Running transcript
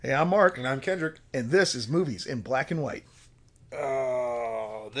Hey, I'm Mark, And I'm Kendrick. and this is Movies in Black and White.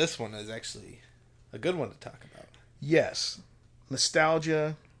 Oh, this one is actually a good one to talk about. Yes,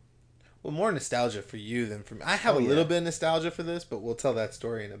 nostalgia. Well, more nostalgia for you than for me. I have Oh, a little yeah. bit of nostalgia for this, but we'll tell that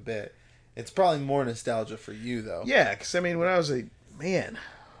story in a bit. It's probably more nostalgia for you, though. Yeah, because, I mean, when I was a man,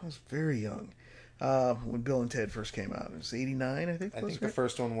 I was very young when Bill and Ted first came out. It was 89, I think I it was, think the right?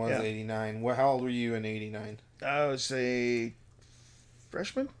 first one was Yeah. 89. Well, how old were you in 89? I was a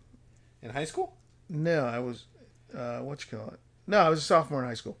freshman? In high school? No, I was, what you call it? No, I was a sophomore in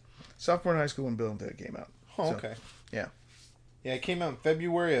high school. Sophomore in high school when Bill and Ted came out. Oh, So, okay. yeah. Yeah, it came out in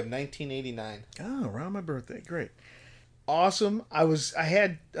February of 1989. Oh, around my birthday. Great. Awesome. I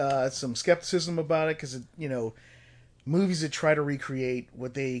had some skepticism about it because, movies that try to recreate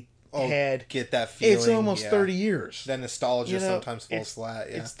what they Oh, had, get that it's feeling. almost Yeah. 30 years. That nostalgia You know, sometimes falls it's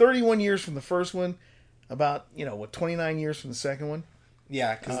flat. Yeah. it's 31 years from the first one, about, 29 years from the second one.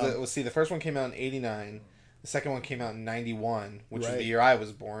 Yeah, because Um, the first one came out in '89, the second one came out in '91, which was the right, year I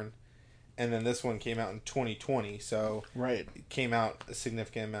was born, and then this one came out in 2020. So right, it came out a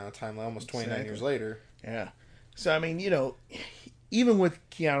significant amount of time, like almost 29 years exactly. later. Yeah. So, I mean, even with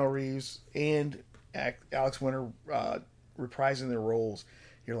Keanu Reeves and Alex Winter reprising their roles,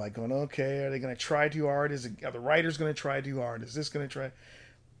 you're like going, okay, are they going to try too hard? Are the writers going to try too hard? Is this going to try?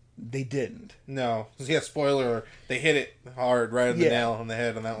 They didn't. No, yeah. Spoiler: they hit it hard, right on the Yeah. nail on the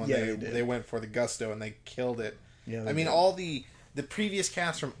head on that one. Yeah, They they did. they went for the gusto and they killed it. Yeah, I they mean, did. all the previous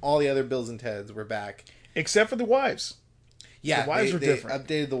cast from all the other Bills and Teds were back. Except for the wives. Yeah, The wives they were they different.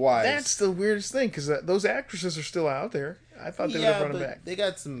 updated the wives. That's the weirdest thing because those actresses are still out there. I thought they would have Yeah, brought them but back. they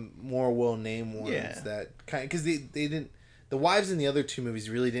got some more well-named ones Yeah. that kind because they didn't. The wives in the other two movies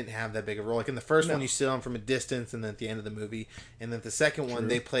really didn't have that big of a role. Like in the first No. one, you see them from a distance, and then at the end of the movie, and then the second one, True.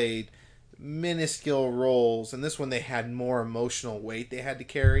 they played minuscule roles. And this one, they had more emotional weight they had to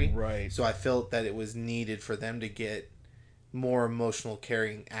carry. Right. So I felt that it was needed for them to get more emotional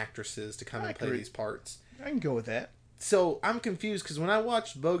carrying actresses to come I and play agree. these parts. I can go with that. So I'm confused because when I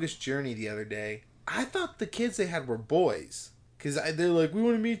watched Bogus Journey the other day, I thought the kids they had were boys. Because they're like, we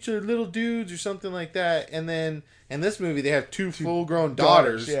want to meet your little dudes or something like that. And then in this movie, they have two full grown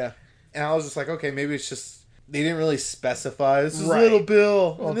daughters. Yeah. And I was just like, okay, maybe it's just. They didn't really specify. This is Right. little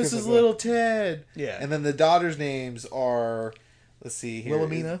Bill. Well, And this 'cause is of little Ted. Yeah. And then the daughters' names are. Let's see here.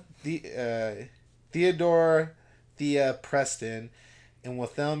 Wilhelmina. Theodore, Thea Preston, and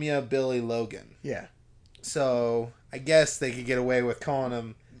Wilhelmina Billy Logan. Yeah. So I guess they could get away with calling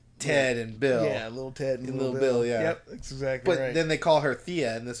them Ted and Bill. Yeah, little Ted and And little Little Bill. Bill, yeah. Yep, that's exactly But right. then they call her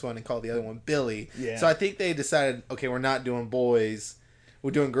Thea in this one and call the other one Billy. Yeah. So I think they decided, okay, we're not doing boys.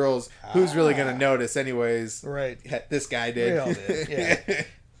 We're doing girls. Who's really going to notice anyways? Right. Yeah, this guy did. They all did, yeah.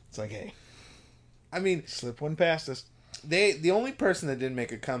 It's like, hey, I mean, slip one past us. the only person that didn't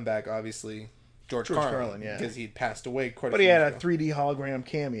make a comeback, obviously, George Carlin. Yeah. Because he'd passed away quite a But few he had years a ago. 3D hologram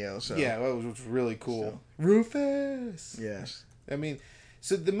cameo, so. Yeah, well, it was really cool. So. Rufus! Yes. I mean,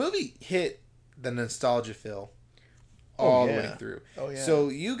 so the movie hit the nostalgia feel all the yeah. way through. Oh, yeah. So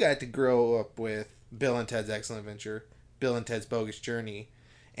you got to grow up with Bill and Ted's Excellent Adventure, Bill and Ted's Bogus Journey,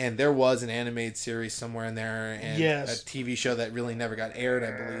 and there was an animated series somewhere in there, and Yes. a TV show that really never got aired,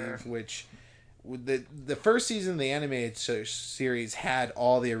 I believe. Which the first season of the animated series had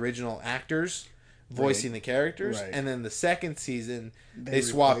all the original actors voicing the characters, Right. and then the second season They they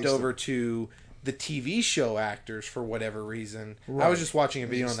swapped replaced over to the TV show actors for whatever reason. I Right. was just watching a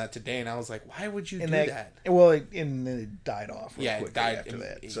video on that today, and I was like, "Why would you do that?" Well, and then it died off real Yeah, it quickly died after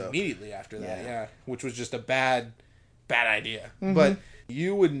that. So. immediately after that. Yeah. Yeah, which was just a bad idea. Mhm. But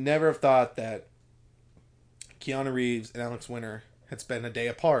you would never have thought that Keanu Reeves and Alex Winter had spent a day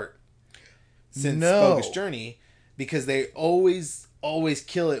apart since No. Bogus Journey, because they always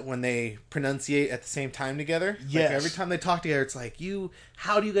kill it when they pronunciate at the same time together. Yes. Like every time they talk together, it's like,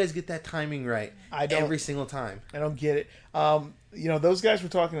 how do you guys get that timing right? I don't- Every single time. I don't get it. Those guys were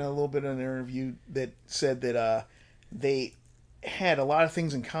talking a little bit in an interview that said that they had a lot of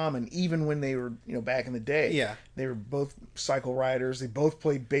things in common, even when they were, back in the day. Yeah. They were both cycle riders. They both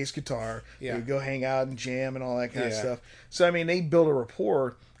played bass guitar. Yeah. They would go hang out and jam and all that kind of Yeah. stuff. So, I mean, they built a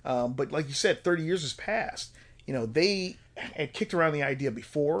rapport. But like you said, 30 years has passed. They had kicked around the idea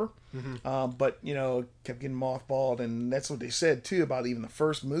before, but, kept getting mothballed. And that's what they said, too, about even the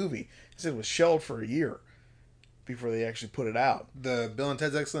first movie. They said it was shelved for a year before they actually put it out. The Bill and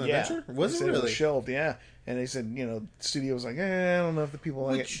Ted's Excellent Yeah. Adventure? Was They it said really? was shelved, yeah. And they said, the studio was like, I don't know if the people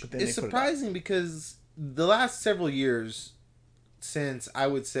like Which it. But then is they put it surprising because the last several years, since I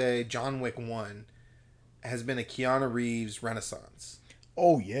would say John Wick 1, has been a Keanu Reeves renaissance. out.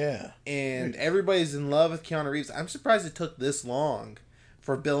 Oh, yeah. And everybody's in love with Keanu Reeves. I'm surprised it took this long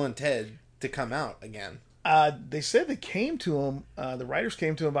for Bill and Ted to come out again. They said they came to him. The writers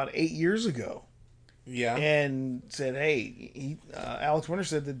came to him about 8 years ago. Yeah. And said, "Hey," Alex Winter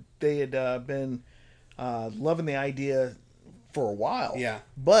said that they had been loving the idea for a while. Yeah.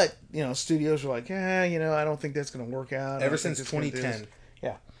 But studios were like, I don't think that's going to work out. Ever since 2010.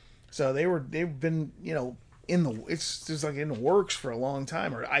 Yeah. So they've been it's just like in the works for a long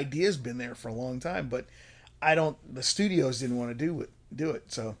time, or ideas been there for a long time, but the studios didn't want to do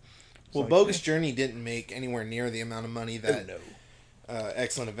it. So. Well, Bogus Journey didn't make anywhere near the amount of money that No.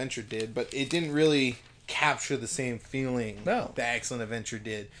 Excellent Adventure did, but it didn't really capture the same feeling that Excellent Adventure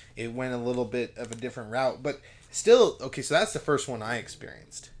did. It went a little bit of a different route, but still, okay, so that's the first one I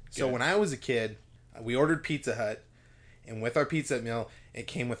experienced. So when I was a kid, we ordered Pizza Hut, and with our pizza meal, it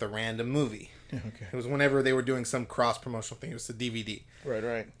came with a random movie. Okay. It was whenever they were doing some cross-promotional thing. It was a DVD.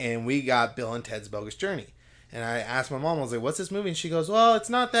 Right. And we got Bill and Ted's Bogus Journey. And I asked my mom, I was like, what's this movie? And she goes, well, it's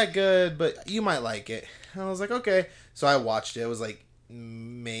not that good, but you might like it. And I was like, okay. So I watched it. It was like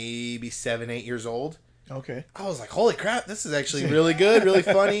maybe 7, 8 years old. Okay. I was like, holy crap, this is actually really good, really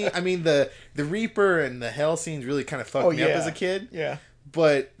funny. I mean, the Reaper and the hell scenes really kind of fucked me up as a kid. Yeah.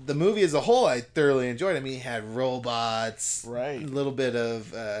 But the movie as a whole, I thoroughly enjoyed. I mean, it had robots, right? A little bit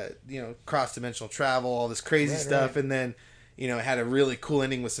of, cross-dimensional travel, all this crazy stuff. Right. And then, it had a really cool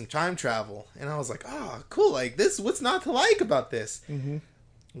ending with some time travel. And I was like, oh, cool. Like, what's not to like about this? Mm-hmm.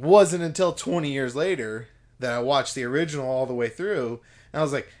 Wasn't until 20 years later that I watched the original all the way through. And I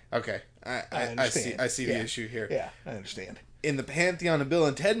was like, okay, I see the issue here. Yeah, I understand. In the pantheon of Bill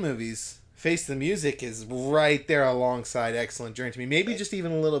and Ted movies, Face the Music is right there alongside Excellent Journey to me. Maybe just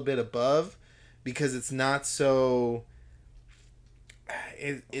even a little bit above, because it's not so...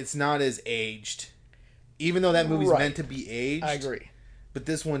 It's not as aged. Even though that movie's meant to be aged. I agree. But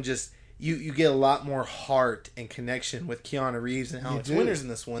this one just... You get a lot more heart and connection with Keanu Reeves and Alex Winters in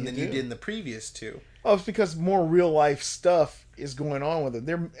this one than you did in the previous two. Oh, it's because more real life stuff is going on with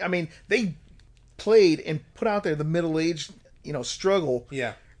them. They played and put out there the middle-aged, struggle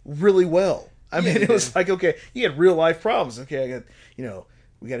really well. It was like, okay, you had real life problems. Okay, I got,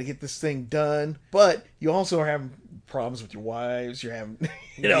 we got to get this thing done, but you also are having problems with your wives. You're having,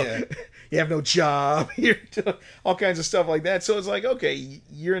 you have no job. You're doing all kinds of stuff like that. So it's like, okay,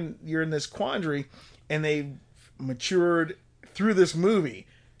 you're in this quandary, and they matured through this movie.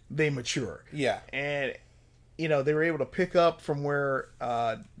 They mature. Yeah. And, they were able to pick up from where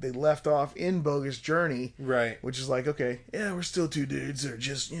they left off in Bogus Journey. Right. Which is like, okay, yeah, we're still two dudes. They're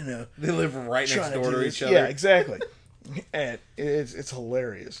just, They live right next door to each other. Yeah, exactly. And it's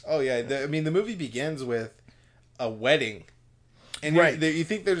hilarious. Oh, yeah. The movie begins with a wedding. And right. you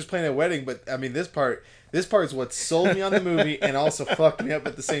think they're just playing a wedding, but, this part's what sold me on the movie and also fucked me up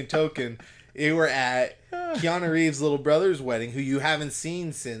at the same token. You were at Keanu Reeves' little brother's wedding, who you haven't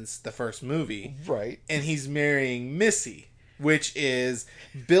seen since the first movie. Right. And he's marrying Missy, which is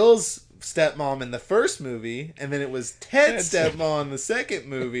Bill's stepmom in the first movie, and then it was Ted's stepmom in the second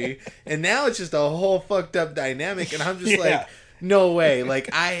movie, and now it's just a whole fucked up dynamic, and I'm just like, no way.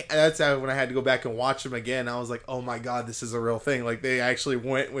 Like, that's how when I had to go back and watch them again, I was like, oh my god, this is a real thing. Like, they actually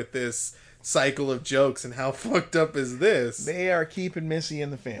went with this cycle of jokes, and how fucked up is this? They are keeping Missy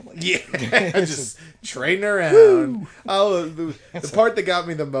in the family. Yeah, just trading around. Oh, the part that got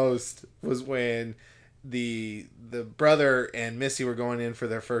me the most was when the brother and Missy were going in for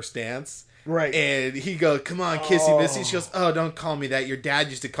their first dance. Right. And he goes, come on, kissy Missy. She goes, oh, don't call me that. Your dad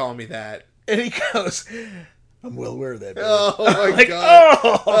used to call me that. And he goes, I'm well aware of that. Baby. Oh, my God.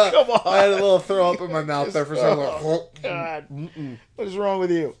 Oh, come on. I had a little throw up in my mouth there for some reason. Oh, God. What is wrong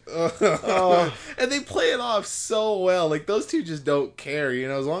with you? And they play it off so well. Like, those two just don't care,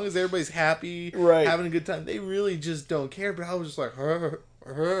 as long as everybody's happy, having a good time, they really just don't care. But I was just like,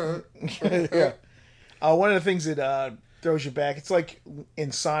 yeah. One of the things that throws you back, it's like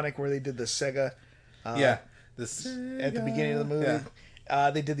in Sonic where they did the Sega. At the beginning of the movie.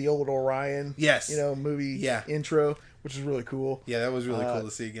 Yeah. They did the old Orion, movie intro, which is really cool. Yeah, that was really cool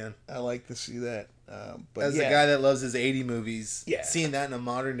to see again. I like to see that. But as a guy that loves his 80 movies, seeing that in a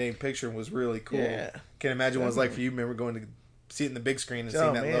modern day picture was really cool. Yeah. Can't imagine what it was like for you. Remember going to see it in the big screen and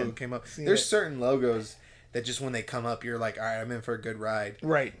seeing that logo came up. There's certain logos that just when they come up, you're like, all right, I'm in for a good ride.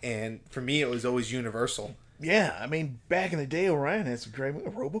 Right. And for me, it was always Universal. Yeah, back in the day, Orion had some great movie.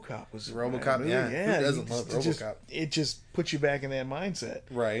 RoboCop was a RoboCop. Yeah, who doesn't love RoboCop? It just puts you back in that mindset,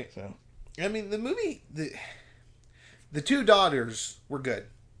 right? So, the movie, the two daughters were good.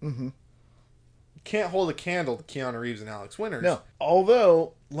 Mm-hmm. Can't hold a candle to Keanu Reeves and Alex Winters. No,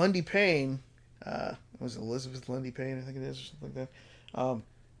 although Lundy Payne, was it Elizabeth Lundy Payne? I think it is, or something like that.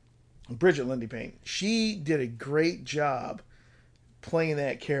 Bridget Lundy Payne. She did a great job playing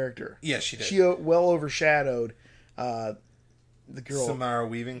that character. Yeah, she did. She well overshadowed the girl. Samara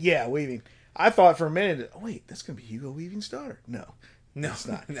Weaving. Yeah, Weaving. I thought for a minute, oh, wait, that's going to be Hugo Weaving's daughter. No, it's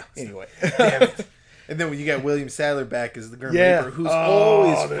not. No, it's anyway. Not. Damn it. And then when you got William Sadler back as the Grim Reaper, who's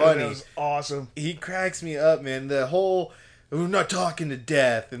always funny. That was awesome. He cracks me up, man. The whole, we're not talking to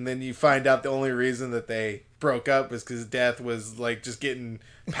Death, and then you find out the only reason that they broke up is because Death was like just getting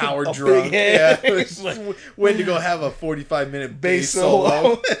power drunk. Yeah, like, went to go have a 45-minute bass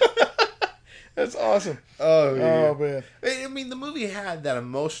solo. That's awesome. Oh man. I mean, the movie had that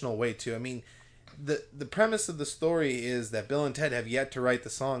emotional weight too. I mean, the premise of the story is that Bill and Ted have yet to write the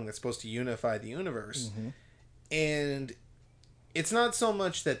song that's supposed to unify the universe. Mm-hmm. And it's not so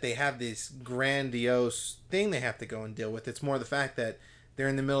much that they have this grandiose thing they have to go and deal with. It's more the fact that they're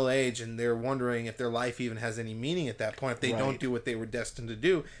in the middle age and they're wondering if their life even has any meaning at that point if they don't do what they were destined to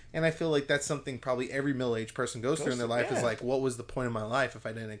do. And I feel like that's something probably every middle-aged person goes through in their life is like, what was the point of my life if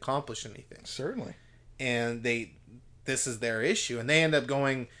I didn't accomplish anything? Certainly. And this is their issue. And they end up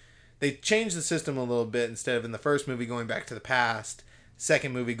going... They changed the system a little bit instead of in the first movie going back to the past,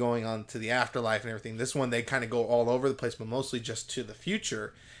 second movie going on to the afterlife and everything. This one they kind of go all over the place, but mostly just to the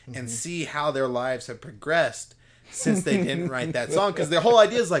future and see how their lives have progressed since they didn't write that song. Because their whole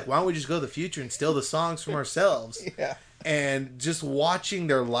idea is like, why don't we just go to the future and steal the songs from ourselves? Yeah. And just watching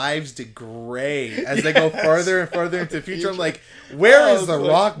their lives degrade as they go further and further into the future. I'm like, where is the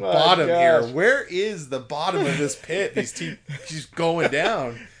rock bottom here? Where is the bottom of this pit? She's going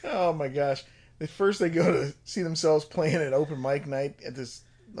down. Oh my gosh. First they go to see themselves playing at open mic night at this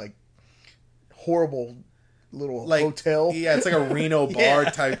like horrible little hotel. Yeah, it's like a Reno bar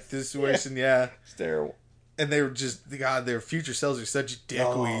type situation. Yeah. It's terrible. And they were just, God, their future selves are such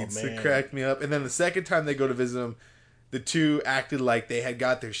dickweeds. It cracked me up. And then the second time they go to visit them, the two acted like they had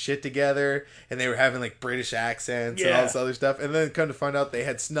got their shit together and they were having like British accents and all this other stuff. And then come to find out they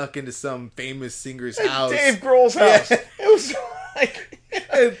had snuck into some famous singer's house. Dave Grohl's house. Yeah. It was like...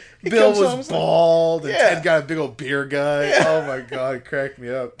 And Bill was bald and Ted got a big old beer gun. Yeah. Oh my God, it cracked me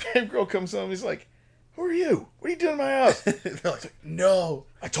up. Dave Grohl comes home, he's like, who are you? What are you doing in my house? They're like, no.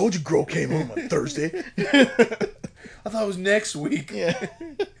 I told you Grohl came home on Thursday. I thought it was next week. Yeah.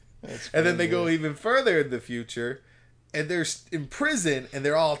 And then they go even further in the future. And they're in prison, and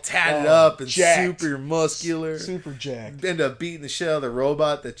they're all tatted up and jacked. super muscular. Super jacked. End up beating the shit out of the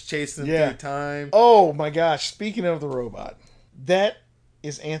robot that's chasing them through time. Oh, my gosh. Speaking of the robot, that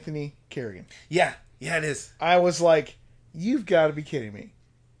is Anthony Carrigan. Yeah. Yeah, it is. I was like, you've got to be kidding me.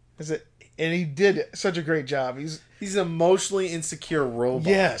 And he did such a great job. He's an emotionally insecure robot.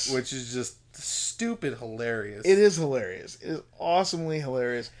 Yes. Which is just stupid hilarious. It is hilarious. It is awesomely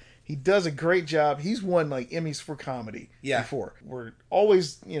hilarious. He does a great job. He's won like Emmys for comedy before. We're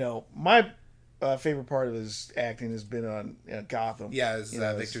always, my favorite part of his acting has been on Gotham. Yeah,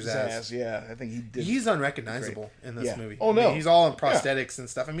 Victor Zsasz. Yeah, I think he did. He's unrecognizable in this movie. Oh, no. I mean, he's all in prosthetics and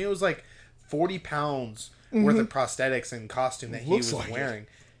stuff. I mean, it was like 40 pounds worth of prosthetics and costume that he was wearing.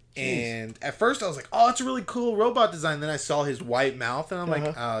 And at first I was like, oh, it's a really cool robot design. Then I saw his white mouth and I'm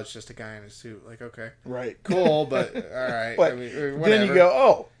like, oh, it's just a guy in a suit. Like, okay. Right. Cool, but all right. But then you go,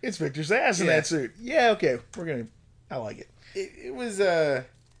 oh, it's Victor Zsasz in that suit. Yeah, okay. I like it. It was,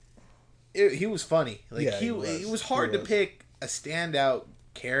 he was funny. Like, it was hard to pick a standout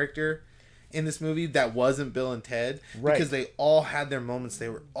character in this movie that wasn't Bill and Ted. Right. Because they all had their moments. They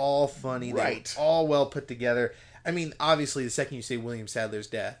were all funny. They were all well put together. I mean, obviously, the second you say William Sadler's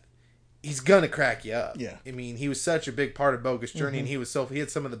death, he's gonna crack you up. Yeah. I mean, he was such a big part of Bogus Journey, and he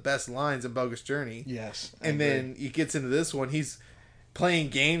had some of the best lines in Bogus Journey. Yes. And then he gets into this one, he's playing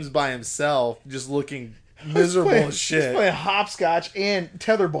games by himself, just looking miserable as shit. He's playing hopscotch and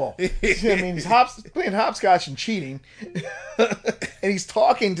tetherball. I mean, he's playing hopscotch and cheating, and he's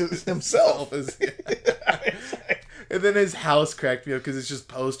talking to himself. And then his house cracked me up because it's just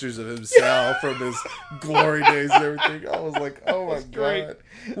posters of himself from his glory days and everything. I was like, oh my God.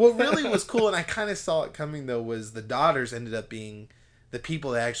 What really was cool, and I kind of saw it coming though, was the daughters ended up being the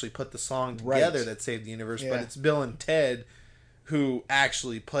people that actually put the song together that saved the universe. But it's Bill and Ted who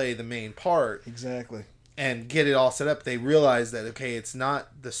actually play the main part. Exactly. And get it all set up. They realize that, okay, it's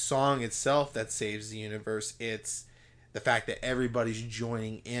not the song itself that saves the universe. It's the fact that everybody's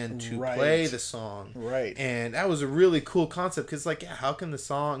joining in to play the song. Right. And that was a really cool concept because, like, how can the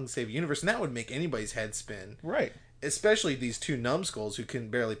song save the universe? And that would make anybody's head spin. Right. Especially these two numbskulls who can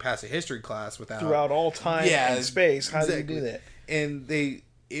barely pass a history class without... Throughout all time and space. How do you do that? And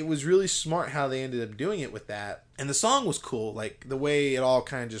it was really smart how they ended up doing it with that. And the song was cool. Like, the way it all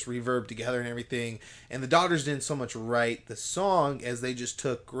kind of just reverbed together and everything. And the daughters didn't so much write the song as they just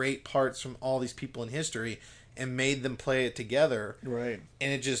took great parts from all these people in history and made them play it together. Right.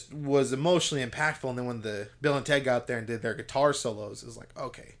 And it just was emotionally impactful. And then when the Bill and Ted got up there and did their guitar solos, it was like,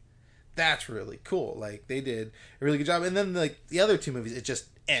 okay, that's really cool. Like, they did a really good job. And then like the other two movies, it just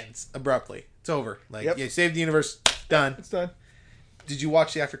ends abruptly. It's over. Like, you saved the universe, done. It's done. Did you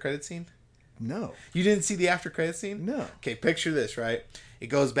watch the after credit scene? No. You didn't see the after credit scene? No. Okay, picture this, right? It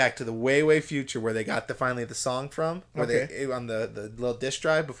goes back to the way future where they got finally the song from, where they on the little disk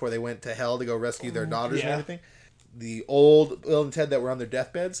drive before they went to hell to go rescue their daughters and everything. The old Bill and Ted that were on their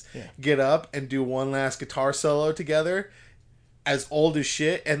deathbeds get up and do one last guitar solo together, as old as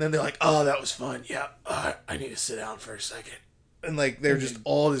shit, and then they're like, "Oh, that was fun. Yeah, I need to sit down for a second." And like they're just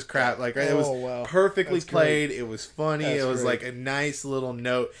old as crap. Like it was perfectly played. Great. It was funny. It was like a nice little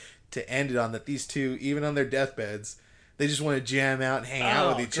note to end it on. That these two, even on their deathbeds, they just want to jam out and hang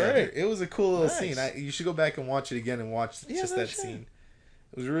out with each other. It was a cool little scene. You should go back and watch it again and watch just that scene.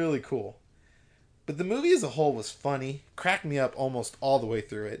 It was really cool. But the movie as a whole was funny. Cracked me up almost all the way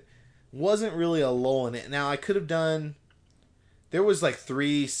through it. Wasn't really a lull in it. Now, I could have done... There was like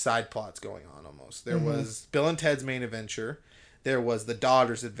 3 side plots going on almost. There was Bill and Ted's main adventure. There was the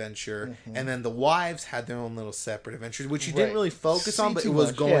daughter's adventure. And then the wives had their own little separate adventures, which you didn't really focus on, but it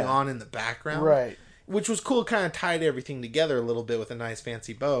was going on in the background. Right. Which was cool. Kind of tied everything together a little bit with a nice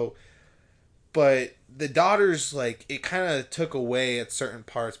fancy bow. But the daughters, like, it kind of took away at certain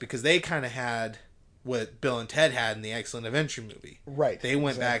parts because they kind of had what Bill and Ted had in the Excellent Adventure movie. Right. They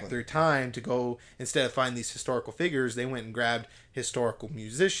went back through time to go, instead of finding these historical figures, they went and grabbed historical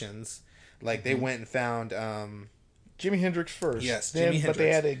musicians. Like, they went and found... Jimi Hendrix first. Yes, Jimi Hendrix. But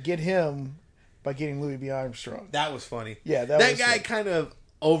they had to get him by getting Louis B. Armstrong. That was funny. Yeah, that guy kind of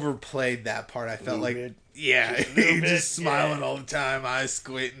overplayed that part. I felt like... Yeah, he just smiling all the time, eyes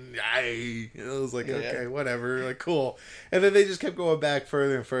squinting. It was like, okay, whatever, like, cool. And then they just kept going back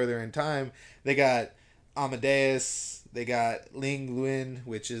further and further in time. They got Amadeus, they got Ling Luan,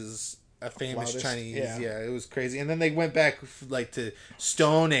 which is a famous Chinese. Yeah, it was crazy. And then they went back like to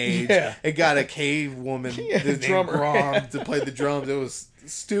Stone Age. It got a cave woman, the drummer, Grom, to play the drums. It was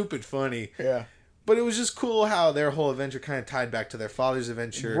stupid funny. Yeah. But it was just cool how their whole adventure kind of tied back to their father's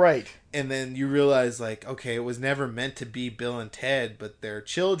adventure. Right. And then you realize, like, okay, it was never meant to be Bill and Ted, but their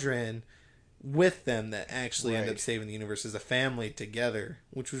children with them that actually end up saving the universe as a family together,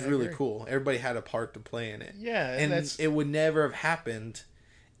 which was really cool. Everybody had a part to play in it. Yeah. And it would never have happened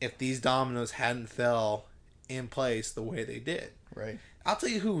if these dominoes hadn't fell in place the way they did. Right. I'll tell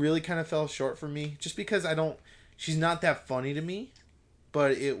you who really kind of fell short for me, just because she's not that funny to me.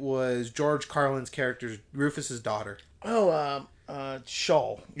 But it was George Carlin's character, Rufus's daughter. Oh,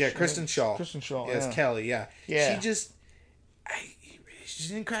 Shaw. Yeah, Kristen Shaw. Kristen Shaw. Yes, Kelly. Yeah. Yeah. She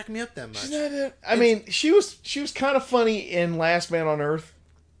didn't crack me up that much. I mean, she was kind of funny in Last Man on Earth.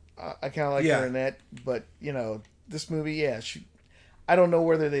 I kind of like her in that, but this movie, I don't know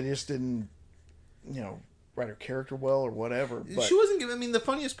whether they just didn't, write her character well or whatever. But she wasn't giving. I mean, the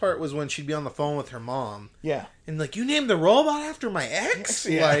funniest part was when she'd be on the phone with her mom. Yeah. And like, you named the robot after my ex?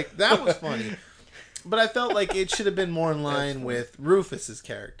 Yeah. Like, that was funny. But I felt like it should have been more in line with Rufus's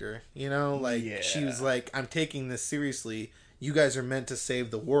character. She was like, I'm taking this seriously. You guys are meant to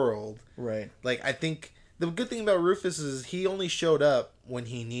save the world. Right. Like, I think the good thing about Rufus is he only showed up when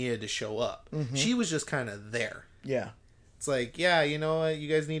he needed to show up. Mm-hmm. She was just kind of there. Yeah. It's like, yeah, you know what? You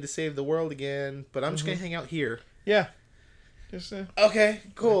guys need to save the world again, but I'm just going to hang out here. Yeah. Just okay,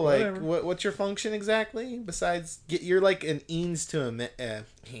 cool. Like, what's your function exactly? Besides, you're like an means to an end.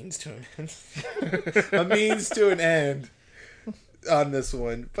 A means to an end on this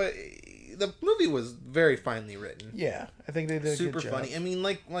one. But the movie was very finely written. Yeah, I think they did super a good job. Funny. I mean,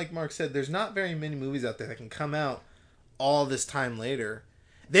 like Mark said, there's not very many movies out there that can come out all this time later.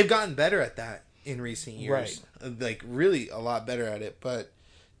 They've gotten better at that in recent years, right? Like really a lot better at it, but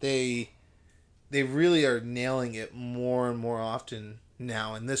they really are nailing it more and more often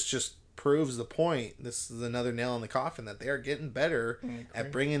now, and this just proves the point. This is another nail in the coffin that they are getting better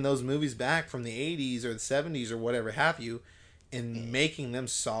at bringing those movies back from the 80s or the 70s or whatever have you, and making them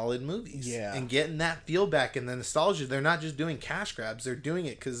solid movies. Yeah, and getting that feel back and the nostalgia. They're not just doing cash grabs; they're doing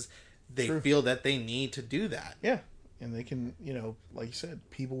it because they feel that they need to do that. Yeah. And they can, like you said,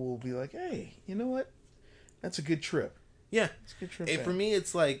 people will be like, "Hey, you know what? That's a good trip." Yeah, it's a good trip. For me,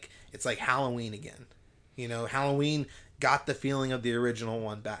 it's like Halloween again. Halloween got the feeling of the original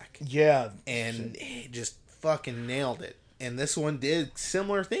one back. Yeah, and it just fucking nailed it. And this one did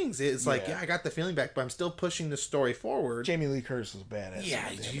similar things. It's like, I got the feeling back, but I'm still pushing the story forward. Jamie Lee Curtis was badass. Yeah,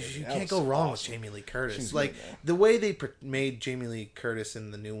 you can't go wrong with Jamie Lee Curtis. Like the way they made Jamie Lee Curtis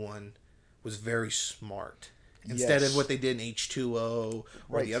in the new one was very smart. instead Yes. of what they did in H2O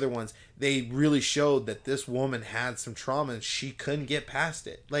or Right. the other ones. They really showed that this woman had some trauma and she couldn't get past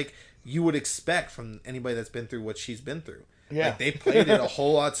it. Like you would expect from anybody that's been through what she's been through. Yeah. Like they played it a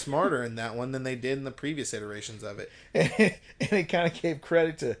whole lot smarter in that one than they did in the previous iterations of it. And it kind of gave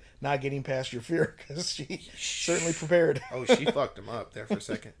credit to not getting past your fear because she certainly prepared. Oh, she fucked him up there for a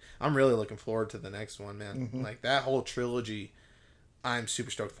second. I'm really looking forward to the next one, man. Mm-hmm. Like that whole trilogy, I'm super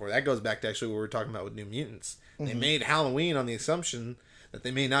stoked for. That goes back to actually what we were talking about with New Mutants. Mm-hmm. They made Halloween on the assumption that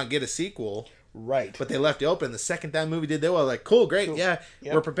they may not get a sequel, Right. but they left it open. The second that movie did, they were like, "Cool, great, Cool. yeah,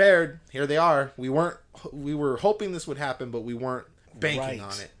 Yep. we're prepared. Here they are. We were hoping this would happen, but we weren't banking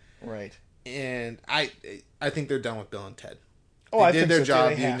Right. on it." Right. And I think they're done with Bill and Ted. Oh, They I did think their so, too. job.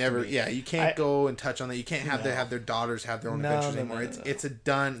 They You have to never, be. yeah, you can't I- go and touch on that. You can't have No. their daughters have their own No, adventures no, anymore. no, It's no. it's a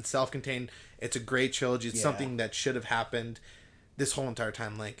done, it's self-contained. It's a great trilogy. It's Yeah. something that should have happened this whole entire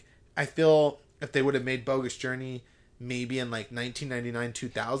time. Like I feel if they would have made Bogus Journey maybe in like 1999,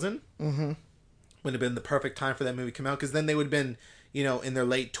 2000, would have been the perfect time for that movie to come out because then they would have been, in their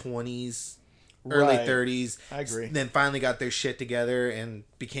late 20s, early Right. 30s. I agree. Then finally got their shit together and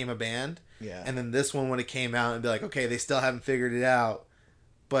became a band. Yeah. And then this one would have came out and be like, okay, they still haven't figured it out,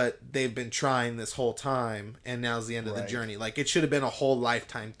 but they've been trying this whole time, and now's the end of the Right. journey. Like it should have been a whole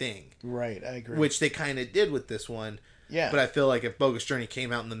lifetime thing, Right. I agree. which they kind of did with this one. Yeah. But I feel like if Bogus Journey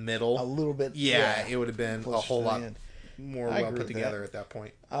came out in the middle, a little bit. yeah, it would have been a closer whole to the lot end. more I well agree put with together at that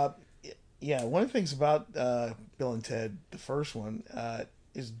point. Yeah, one of the things about Bill and Ted, the first one,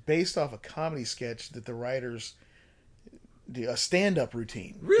 is based off a comedy sketch that the writers do, a stand-up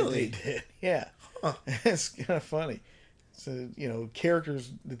routine. that Really? they did. Yeah. Huh. It's kind of funny. So,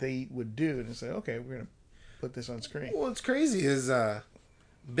 characters that they would do, and say, okay, we're going to put this on screen. Well, what's crazy is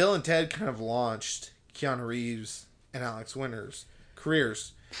Bill and Ted kind of launched Keanu Reeves and Alex Winter's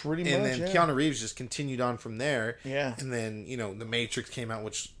careers. Pretty And much, then yeah. Keanu Reeves just continued on from there. Yeah. And then, The Matrix came out,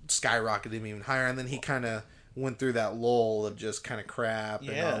 which skyrocketed him even higher. And then he kind of went through that lull of just kind of crap and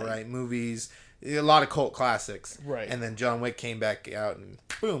Yeah. all right movies. A lot of cult classics. Right. And then John Wick came back out and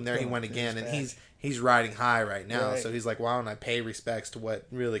boom, there he Boom, went he's again. And back. he's riding high right now. Right. So he's like, why don't I pay respects to what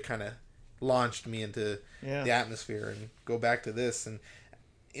really kind of launched me into Yeah. the atmosphere and go back to this. And,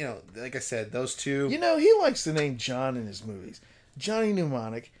 like I said, those two. He likes the name John in his movies. Johnny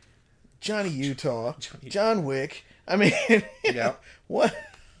Mnemonic, Johnny Utah, John Wick. I mean, Yeah. what?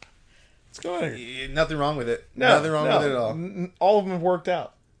 What's going on here? Nothing wrong with it. Nothing wrong with it at all. All of them have worked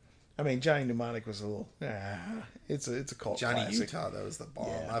out. I mean, Johnny Mnemonic was a little. It's a cult Johnny classic. Utah, that was the bomb.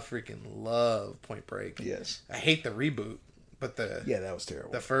 Yeah. I freaking love Point Break. Yes. I hate the reboot, but the Yeah, that was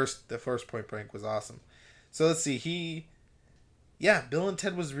terrible. the first Point Break was awesome. So let's see. Bill and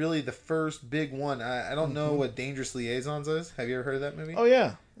Ted was really the first big one. I don't know what Dangerous Liaisons is. Have you ever heard of that movie? Oh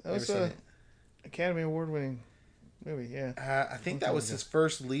yeah, that Never was seen a it. Academy Award winning movie. Yeah. I think that was his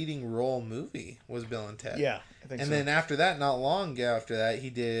first leading role movie was Bill and Ted. Yeah, I think And so. then after that, not long after that, he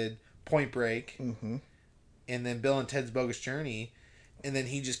did Point Break, Mm-hmm. and then Bill and Ted's Bogus Journey, and then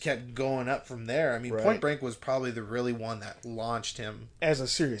he just kept going up from there. I mean, Right. Point Break was probably the really one that launched him, As a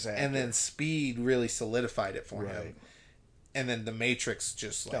serious actor. and then Speed really solidified it for him. Right. And then The Matrix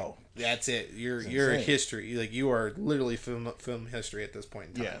just like Oh. that's it. You're a insane. history. Like you are literally film history at this point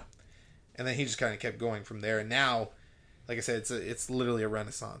in time. Yeah. And then he just kind of kept going from there. And now, like I said, it's literally a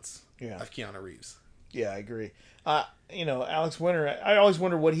renaissance Yeah. of Keanu Reeves. Yeah, I agree. Alex Winter. I always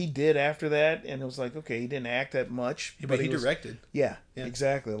wondered what he did after that, and it was like, okay, he didn't act that much, But he was- directed. Yeah, Yeah.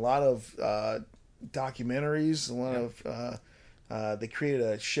 exactly. A lot of documentaries. A lot of. They created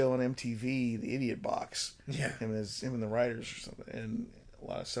a show on MTV, The Idiot Box. Yeah. Him and the writers or something, and a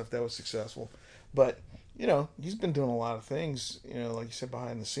lot of stuff that was successful. But he's been doing a lot of things. Like you said,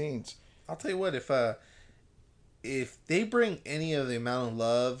 behind the scenes. I'll tell you what, if they bring any of the amount of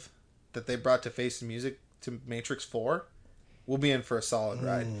love that they brought to Face the Music to Matrix 4, we'll be in for a solid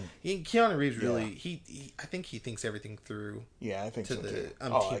ride. Keanu Reeves really, he I think he thinks everything through Yeah, I think to so the too.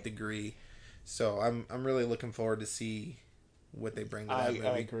 umpteenth degree. So I'm really looking forward to see what they bring to that movie.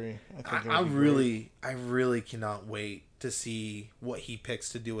 I agree. I think I really cannot wait to see what he picks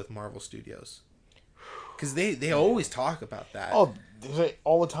to do with Marvel Studios. Because they always talk about that. Oh, they say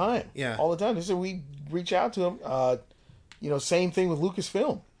all the time. Yeah. all the time. They said we reach out to him. Same thing with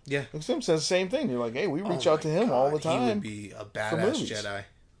Lucasfilm. Yeah. Lucasfilm says the same thing. They're like, hey, we reach Oh out to my him God, all the He time. would be a badass movies. Jedi.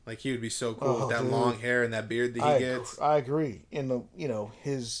 Like he would be so cool Oh, with that dude. long hair and that beard that he gets. I agree. And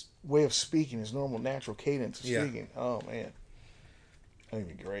his way of speaking, his normal natural cadence of Yeah. speaking. Oh man, that'd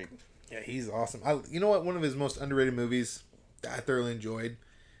be great. Yeah, he's awesome. You know what? One of his most underrated movies that I thoroughly enjoyed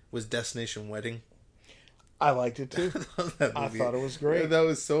was Destination Wedding. I liked it too. That I movie. thought it was great. That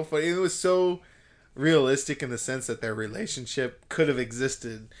was so funny. It was so realistic in the sense that their relationship could have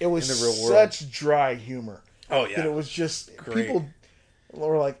existed It was in the real world. such dry humor. Oh yeah, And it was just Great. people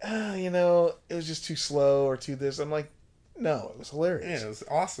were like, it was just too slow or too this. I'm like, no, it was hilarious. yeah, it was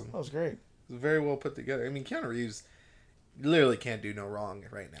awesome. That was great. It was very well put together. I mean, Keanu Reeves literally can't do no wrong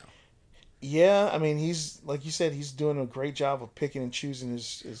right now. Yeah, I mean, he's like you said, he's doing a great job of picking and choosing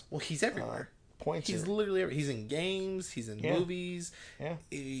his Well, he's everywhere. points. He's here. literally he's in games, he's in Yeah. movies, Yeah.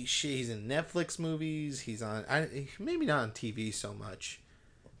 he's in Netflix movies, he's on maybe not on TV so much,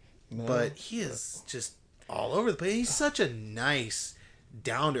 No. but he is just all over the place. He's such a nice,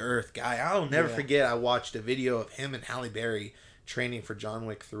 down to earth guy. I'll never Yeah. forget. I watched a video of him and Halle Berry training for John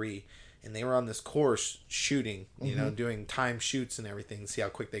Wick 3, and they were on this course shooting, you know, doing time shoots and everything, see how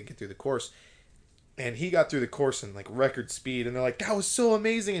quick they get through the course. And he got through the course in like record speed, and they're like, "That was so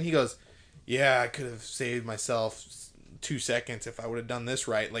amazing!" And he goes, "Yeah, I could have saved myself 2 seconds if I would have done this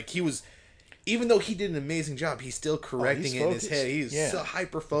right." Like he was, even though he did an amazing job, he's still correcting he's it in his focused. head. He's Yeah. so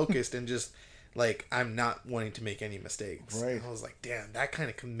hyper focused and just like, I'm not wanting to make any mistakes. Right. And I was like, damn, that kind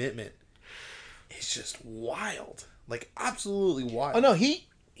of commitment is just wild, like absolutely wild. Oh no, he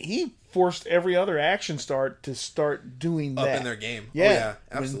forced every other action star to start doing Up that in their game. Yeah, Oh, yeah,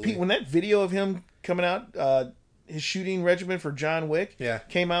 absolutely. When that video of him coming out, his shooting regimen for John Wick, Yeah.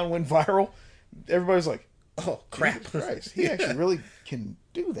 came out and went viral. Everybody's like, Oh crap! Jesus Christ, he actually really can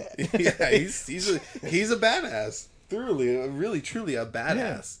do that. Yeah, he's a badass. Thoroughly, really, truly a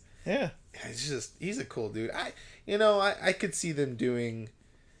badass. Yeah, He's a cool dude. I could see them doing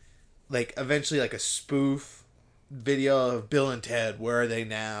like eventually like a spoof video of Bill and Ted, Where Are They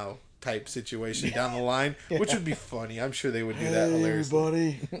Now type situation down the line, which would be funny. I'm sure they would do that hey,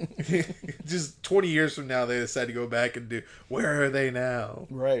 hilariously. everybody. Just 20 years from now, they decide to go back and do Where Are They Now?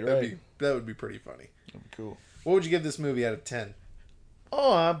 Right. That would be pretty funny. Cool. What would you give this movie out of 10?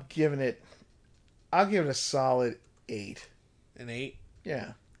 Oh, I'll give it a solid 8. An 8?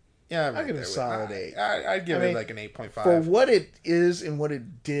 Yeah. Yeah, I'm I'll right give it there a with- solid 8. I'd give I it mean, like an 8.5. For what it is and what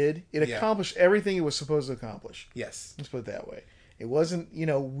it did, it Yeah. accomplished everything it was supposed to accomplish. Yes. Let's put it that way. It wasn't,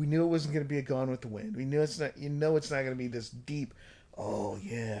 we knew it wasn't going to be a Gone with the Wind. We knew it's not, it's not going to be this deep, oh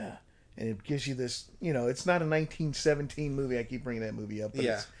yeah. And it gives you this, it's not a 1917 movie. I keep bringing that movie up, but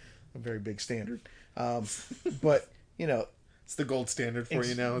Yeah. it's a very big standard. But, It's the gold standard for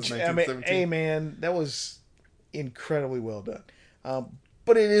you now. It's I mean, 1917. hey man, that was incredibly well done.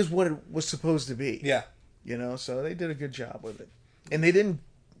 But it is what it was supposed to be. Yeah. So they did a good job with it. And they didn't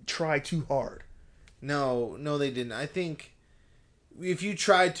try too hard. No, they didn't. I think if you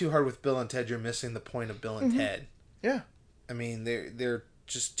tried too hard with Bill and Ted, you're missing the point of Bill and Ted. Yeah. I mean, they're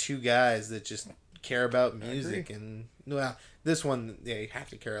just two guys that just care about music, and well, this one they have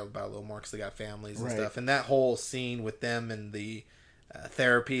to care about a little more because they got families and Right. stuff. And that whole scene with them and the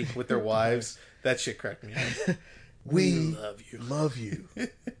therapy with their wives, that shit cracked me up. We love you. Love you.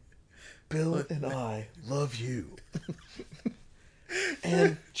 Bill and I love you.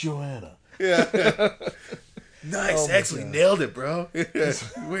 And Joanna. Yeah. Nice. Oh my Actually God. nailed it, bro. Way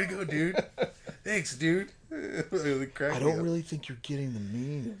to go, dude. Thanks, dude. Really cracked I me don't up. really think you're getting the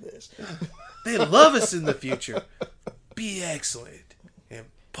meaning of this. They love us in the future. Be excellent. And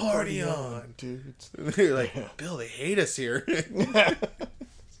party on. dudes. They're like, Bill, they hate us here.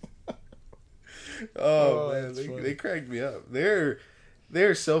 Oh, man. that's funny. They cracked me up.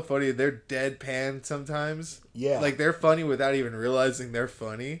 They're so funny. They're deadpan sometimes. Yeah. Like, they're funny without even realizing they're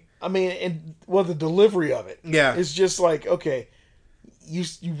funny. I mean, the delivery of it. Yeah. It's just like, okay, you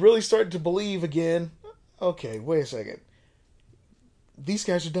really started to believe again. Okay, wait a second. These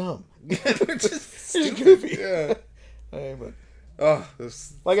guys are dumb. They're just They're stupid. goofy. Yeah. Hey, but Oh,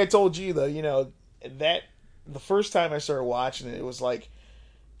 this. like I told you though, that the first time I started watching it, it was like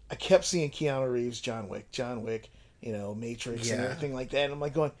I kept seeing Keanu Reeves, John Wick, Matrix and Yeah. everything like that. And I'm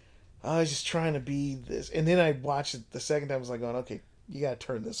like going, I was just trying to be this. And then I watched it the second time. I was like going, okay, you got to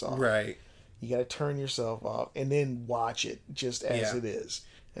turn this off. Right. You got to turn yourself off and then watch it just as Yeah. it is.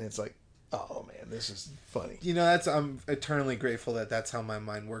 And it's like, oh man, this is funny. I'm eternally grateful that that's how my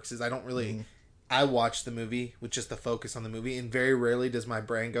mind works. Is I don't really, I watch the movie with just the focus on the movie, and very rarely does my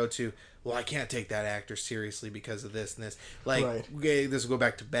brain go to, well, I can't take that actor seriously because of this and this. Like, Right. okay, this will go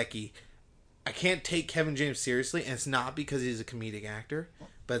back to Becky. I can't take Kevin James seriously, and it's not because he's a comedic actor,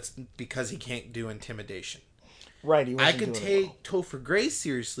 but it's because he can't do intimidation. Right. He I wasn't could doing it take well. Topher Grace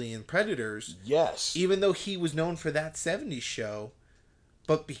seriously in Predators, Yes. even though he was known for that 70s show,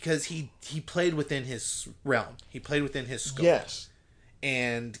 but because he played within his realm. He played within his scope. Yes.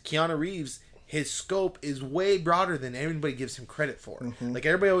 And Keanu Reeves, his scope is way broader than everybody gives him credit for. Mm-hmm. Like,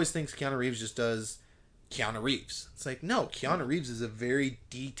 everybody always thinks Keanu Reeves just does Keanu Reeves. It's like, no, Keanu Reeves is a very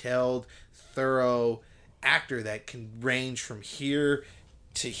detailed, thorough actor that can range from here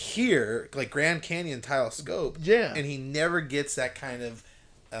to here, like Grand Canyon tile scope. Yeah. And he never gets that kind of,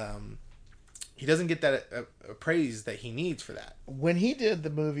 he doesn't get that praise that he needs for that. When he did the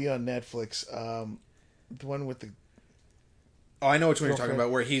movie on Netflix, the one with the... Oh, I know which one you're talking about,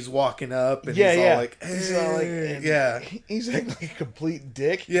 where he's walking up and Yeah, he's yeah. all like, hey. He's all like, yeah. He's acting like a complete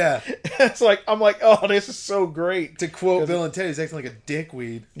dick. Yeah. It's like, I'm like, oh, this is so great. To quote Bill and Ted, he's acting like a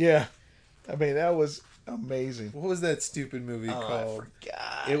dickweed. Yeah. I mean, that was amazing. What was that stupid movie called? I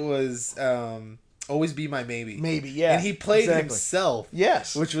forgot. It was Always Be My Maybe. Maybe, yeah. And he played exactly. himself.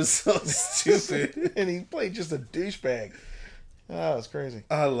 Yes. Which was so stupid. And he played just a douchebag. Oh, it's crazy.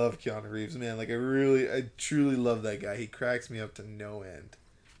 I love Keanu Reeves, man. Like, I truly love that guy. He cracks me up to no end.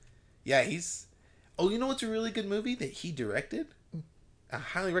 Yeah, he's... Oh, you know what's a really good movie that he directed? I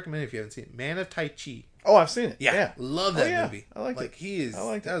highly recommend it if you haven't seen it. Man of Tai Chi. Oh, I've seen it. Yeah, Yeah. love that movie. I liked it. He is. I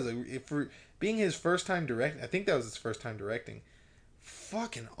liked that was for being his first time directing. I think that was his first time directing.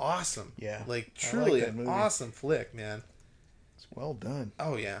 Fucking awesome. Yeah, like I truly like that an movie. awesome flick, man. It's well done.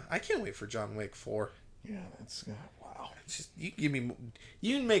 Oh yeah, I can't wait for John Wick 4. Yeah, that's wow. It's just you give me,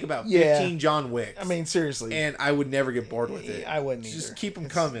 you can make about Yeah. 15 John Wicks. I mean, seriously, and I would never get bored with it. I wouldn't Just either. keep him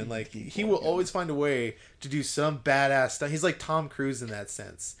It's- coming. Like he will always find a way to do some badass stuff. He's like Tom Cruise in that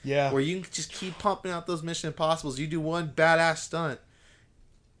sense. Yeah. Where you can just keep pumping out those Mission Impossibles. You do one badass stunt,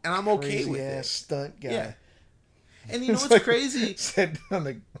 and I'm okay crazy with ass it. stunt guy. Yeah. And you know It's what's like- crazy? Said on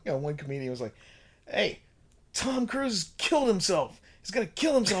the one comedian was like, "Hey, Tom Cruise killed himself. He's gonna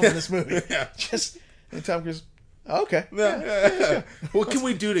kill himself in this movie." Yeah. Just and Tom Cruise. Okay. Yeah. What can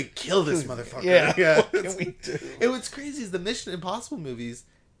we do to kill this motherfucker? Yeah. What can we do? And what's crazy is the Mission Impossible movies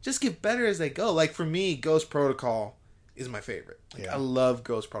just get better as they go. Like for me, Ghost Protocol is my favorite. Like, Yeah. I love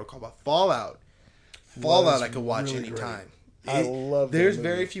Ghost Protocol, but Fallout Was I could watch really anytime. I love that There's movie.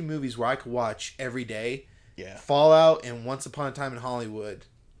 very few movies where I could watch every day. Yeah. Fallout and Once Upon a Time in Hollywood.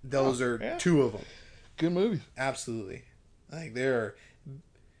 Those are yeah. two of them. Good movie. Absolutely. Like they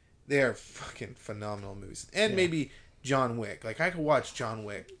are fucking phenomenal movies. And Yeah. maybe John Wick. Like I could watch John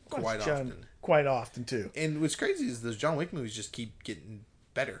Wick quite often. Quite often too. And what's crazy is those John Wick movies just keep getting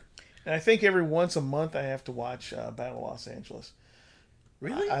better. And I think every once a month I have to watch Battle of Los Angeles.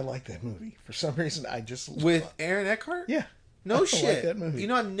 Really? I like that movie. For some reason, I just With Aaron Eckhart? yeah. I No like shit. that movie. You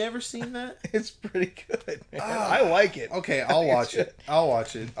know, I've never seen that. It's pretty good, man. Ah. I like it. Okay, I'll watch it. I'll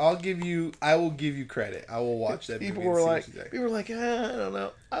watch it. I will give you credit. I will watch that People movie. and were see like, what you think. I don't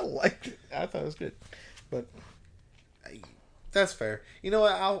know. I liked it. I thought it was good, but That's fair. You know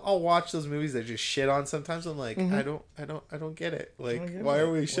what? I'll watch those movies that just shit on sometimes. I'm like, Mm-hmm. I don't get it. Like, get why it.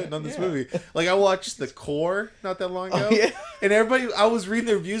 are we shitting on this Yeah. movie? Like, I watched The Core not that long ago. yeah. And everybody, I was reading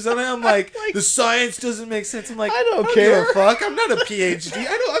the reviews on it. I'm like, Like- the science doesn't make sense. I'm like, I don't give care. a fuck. I'm not a PhD.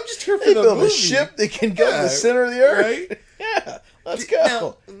 I'm just here for They the build movie. a ship that can go to Yeah, the center of the earth. right? Yeah, let's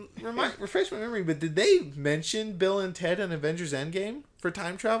go. Now, refresh my memory, but did they mention Bill and Ted in Avengers Endgame for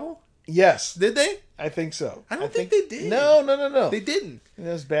time travel? Yes, Did they? I think so. I don't think they did. No. They didn't.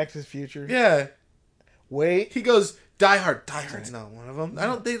 That was Back to the Future. Yeah. Wait, He goes, Die Hard. Die Hard's not one of them.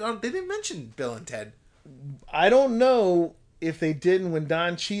 They didn't mention Bill and Ted. I don't know if they didn't when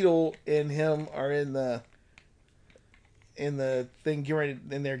Don Cheadle and him are in the thing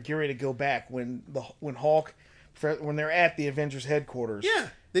and they're getting ready to go back when Hulk when they're at the Avengers headquarters. Yeah.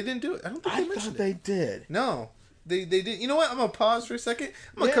 They didn't do it. I don't think I they mentioned thought it. they did. No. They did. You know what? I'm going to pause for a second.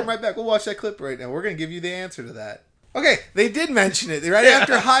 I'm going to come right back. We'll watch that clip right now. We're going to give you the answer to that. Okay, they did mention it. Right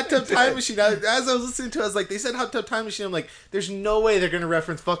after Hot Tub Time Machine, as I was listening to it, I was like, they said Hot Tub Time Machine. I'm like, there's no way they're going to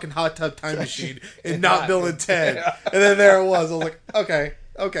reference fucking Hot Tub Time Machine and not Bill and Ted. And then there it was. I was like,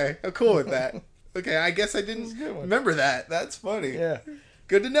 okay, I'm cool with that. Okay, I guess I didn't remember that. That's funny. Yeah.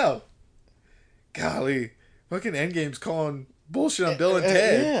 Good to know. Golly, fucking Endgame's calling bullshit on Bill and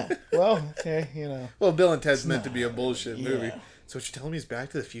Ted. Yeah. Well, okay, you know. Well, Bill and Ted's meant to be a bullshit movie. Yeah. So what you're telling me is Back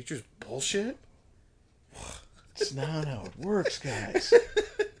to the Future's bullshit? It's not how it works, guys.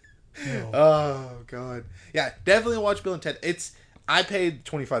 No. Oh god, yeah, definitely watch Bill and Ted. I paid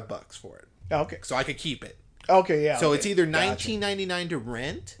 $25 for it, Okay. so I could keep it. Okay, yeah. So okay. it's either Gotcha. $19.99 to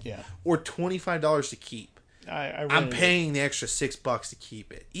rent, Yeah. or $25 to keep. I'm I'm paying the extra $6 to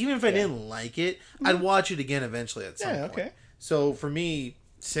keep it. Even if I didn't like it, I'd watch it again eventually at some Yeah, point. okay. So for me,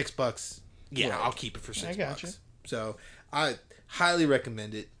 $6. Yeah, Right. I'll keep it for $6. I gotcha. So I highly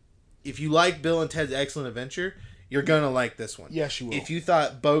recommend it. If you like Bill and Ted's Excellent Adventure, you're gonna like this one. Yes, you will. If you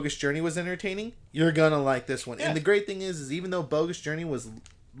thought Bogus Journey was entertaining, you're gonna like this one. Yeah. And the great thing is even though Bogus Journey was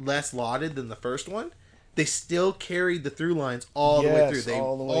less lauded than the first one, they still carried the through lines all the way Yes, through.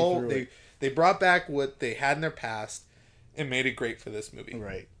 all the way through they it. They brought back what they had in their past and made it great for this movie.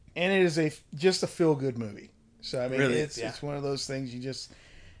 Right. And it is just a feel good movie. So I mean, Really it's is, yeah. it's one of those things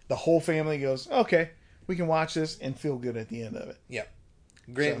the whole family goes, okay, we can watch this and feel good at the end of it. Yep.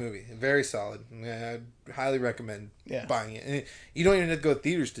 Great movie. Very solid. I'd highly recommend Yeah. buying it. And you don't even have to go to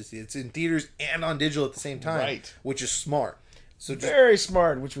theaters to see it. It's in theaters and on digital at the same time. Right. Which is smart. So just, Very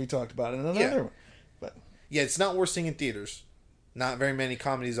smart, which we talked about in another one. But yeah, it's not worth seeing in theaters. Not very many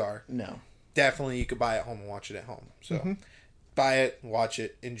comedies are. no. Definitely you could buy it at home and watch it at home. So buy it, watch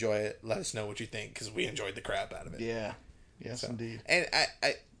it, enjoy it. Let us know what you think because we enjoyed the crap out of it. Yeah. Yes, indeed. And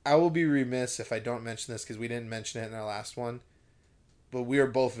I will be remiss if I don't mention this because we didn't mention it in our last one. But we are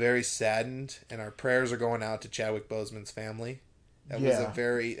both very saddened, and our prayers are going out to Chadwick Boseman's family. That was a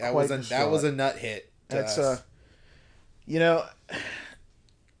very that was a nut hit. That's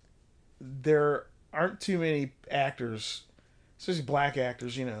there aren't too many actors, especially black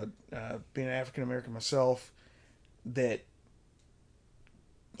actors. Being an African American myself, that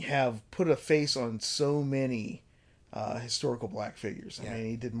have put a face on so many historical black figures. I mean,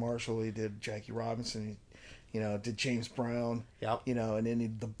 he did Marshall, he did Jackie Robinson, he did James Brown. Yep. And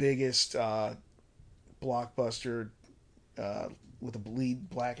then the biggest blockbuster with a lead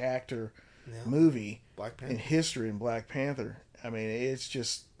black actor movie Black Panther. in history in Black Panther. I mean, it's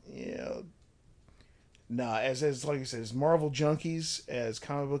just as like I said, as Marvel junkies, as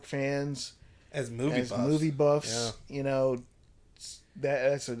comic book fans, as movie buffs,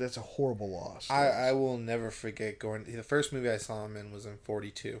 that's a horrible loss. I will never forget the first movie I saw him in was in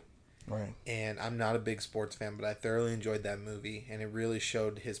 42. Right. And I'm not a big sports fan, but I thoroughly enjoyed that movie, and it really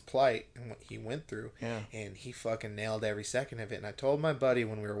showed his plight and what he went through. Yeah. And he fucking nailed every second of it. And I told my buddy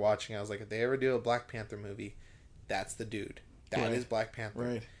when we were watching, I was like, if they ever do a Black Panther movie, that's the dude. That is Black Panther.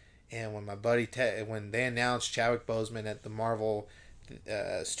 Right. And when my buddy when they announced Chadwick Boseman at the Marvel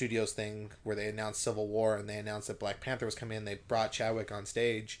Studios thing where they announced Civil War and they announced that Black Panther was coming in, they brought Chadwick on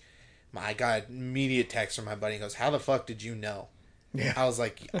stage. I got immediate text from my buddy. He goes, "How the fuck did you know?" Yeah. I was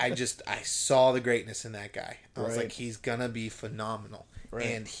like, I saw the greatness in that guy. I was Right. like, he's gonna be phenomenal. Right.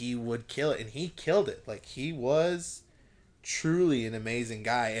 And he would kill it. And he killed it. Like, he was truly an amazing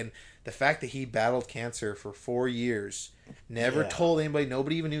guy. And the fact that he battled cancer for 4 years, never told anybody,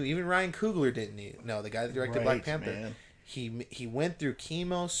 nobody even knew. Even Ryan Coogler didn't know, the guy that directed Black Panther. Man. He went through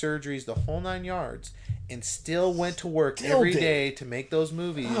chemo, surgeries, the whole 9 yards, and still went to work every day to make those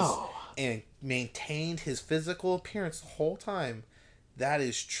movies and maintained his physical appearance the whole time. That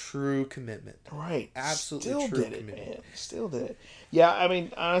is true commitment. Right. Absolutely Still true did it, commitment. man. Still did it. Yeah, I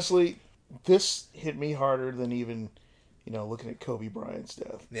mean, honestly, this hit me harder than even, looking at Kobe Bryant's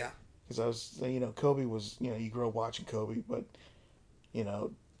death. Yeah. Because I was, Kobe was, you grow up watching Kobe, but,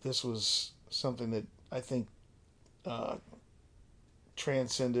 this was something that I think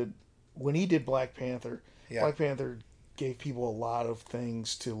transcended. When he did Black Panther, Black Panther gave people a lot of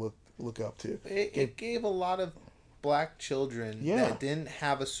things to look up to. It gave a lot of black children that didn't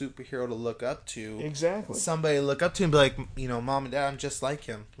have a superhero to look up to. Exactly. Somebody to look up to and be like, Mom and Dad, I'm just like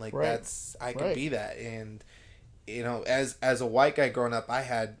him. Like, I can be that. And, as a white guy growing up, I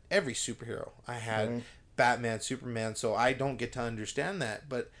had every superhero. I had Batman, Superman, so I don't get to understand that.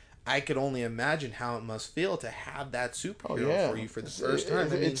 But I could only imagine how it must feel to have that superhero for you for the first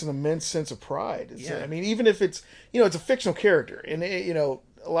time. It's an immense sense of pride. I mean, even if it's, it's a fictional character. And, a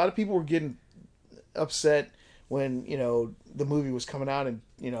lot of people were getting upset when, the movie was coming out and,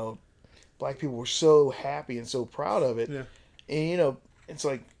 black people were so happy and so proud of it. Yeah. And, it's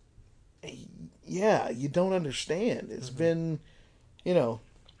like, you don't understand. It's been,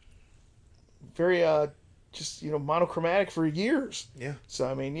 very, just, monochromatic for years. Yeah. So,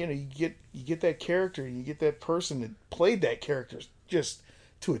 I mean, you get that character, you get that person that played that character just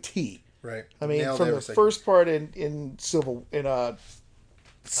to a T. Right. I mean, from the first part in Civil War,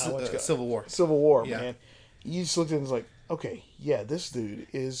 man. You just looked at it and was like, okay, this dude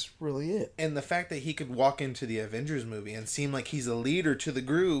is really it. And the fact that he could walk into the Avengers movie and seem like he's a leader to the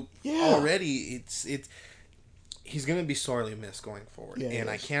group already, he's going to be sorely missed going forward. Yeah, and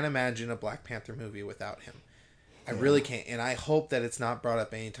I can't imagine a Black Panther movie without him. I really can't. And I hope that it's not brought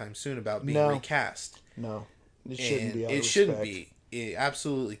up anytime soon about being recast. No. It shouldn't be. It shouldn't be.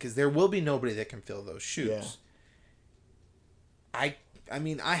 Absolutely. Because there will be nobody that can fill those shoes. Yeah. I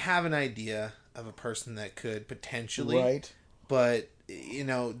mean, I have an idea of a person that could potentially. Right. But,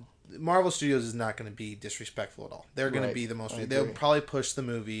 Marvel Studios is not going to be disrespectful at all. They're going to be the most. They'll probably push the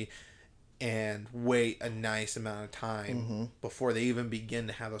movie and wait a nice amount of time before they even begin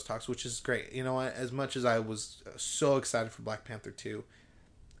to have those talks, which is great. You know what? As much as I was so excited for Black Panther 2,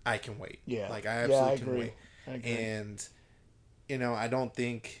 I can wait. Yeah. Like, I absolutely can agree. wait. I agree. And, I don't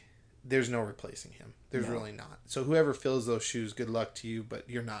think there's no replacing him. There's really not. So whoever fills those shoes, good luck to you, but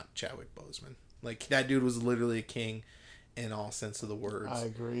you're not Chadwick Boseman. Like, that dude was literally a king in all sense of the words. I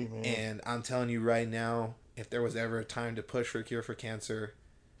agree, man. And I'm telling you right now, if there was ever a time to push for a cure for cancer,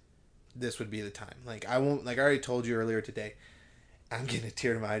 this would be the time. Like, I won't, like I already told you earlier today, I'm getting a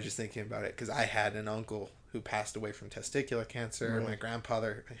tear in my eye just thinking about it, because I had an uncle who passed away from testicular cancer. Right. My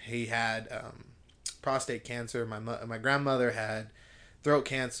grandfather, he had prostate cancer. My grandmother had throat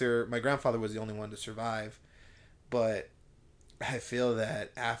cancer. My grandfather was the only one to survive. But I feel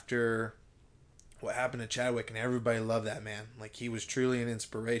that after what happened to Chadwick, and everybody loved that man, like, he was truly an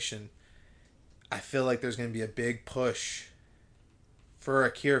inspiration, I feel like there's going to be a big push for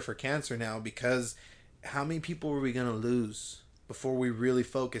a cure for cancer now, because how many people were we going to lose before we really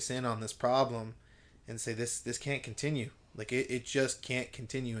focus in on this problem and say this can't continue? Like, it just can't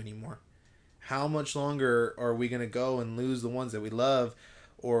continue anymore. How much longer are we going to go and lose the ones that we love,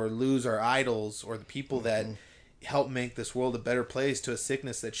 or lose our idols, or the people that help make this world a better place, to a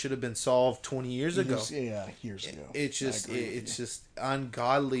sickness that should have been solved 20 years ago? Years ago. It's just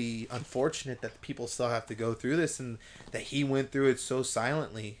ungodly, unfortunate that people still have to go through this, and that he went through it so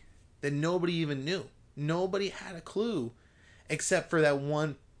silently that nobody even knew. Nobody had a clue, except for that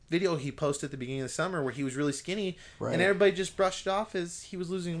one video he posted at the beginning of the summer where he was really skinny, and everybody just brushed it off as he was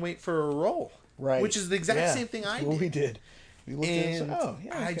losing weight for a role. Right. Which is the exact same thing I did. Well, we did. We looked at it and said, oh,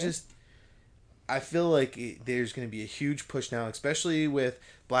 yeah, okay. I feel like there's going to be a huge push now, especially with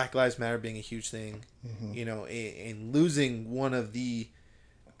Black Lives Matter being a huge thing, you know, and losing one of the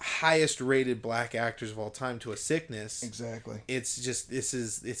highest rated black actors of all time to a sickness. Exactly. It's just,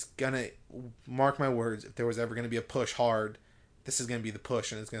 it's going to, mark my words, if there was ever going to be a push hard, this is going to be the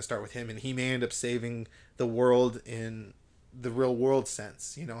push, and it's going to start with him, and he may end up saving the world in the real world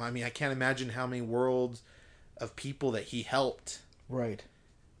sense. You know, I mean, I can't imagine how many worlds of people that he helped. Right.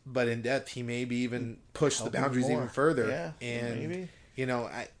 But in depth, he maybe even push the boundaries even further. Yeah, and maybe. You know,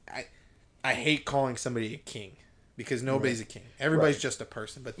 I hate calling somebody a king, because nobody's a king. Everybody's just a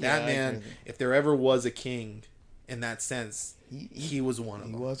person. But that man, if there ever was a king in that sense, he was one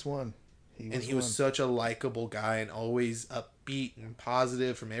of them. He was one. He was such a likable guy, and always upbeat and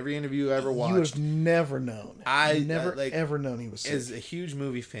positive from every interview I ever watched. You would have never known. I never ever known he was sick. As a huge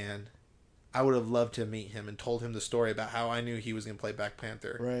movie fan, I would have loved to meet him and told him the story about how I knew he was going to play Black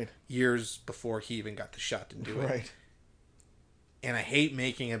Panther years before he even got the shot to do it. Right. And I hate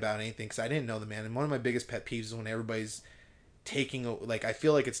making about anything, because I didn't know the man. And one of my biggest pet peeves is when everybody's taking, like, I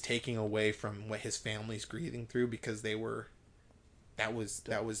feel like it's taking away from what his family's grieving through, because they were, that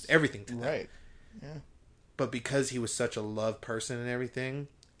was everything to them. Right. Yeah. But because he was such a loved person and everything,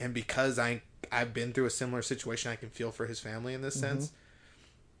 and because I've been through a similar situation, I can feel for his family in this sense.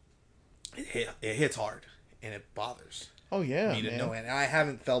 It hits hard, and it bothers. Oh yeah, me to know. And I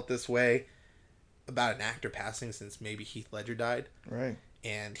haven't felt this way about an actor passing since maybe Heath Ledger died. Right.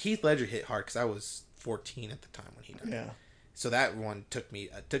 And Heath Ledger hit hard because I was 14 at the time when he died. Yeah. So that one took me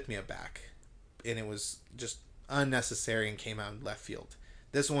aback, and it was just unnecessary and came out in left field.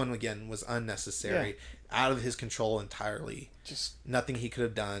 This one again was unnecessary, out of his control entirely. Just nothing he could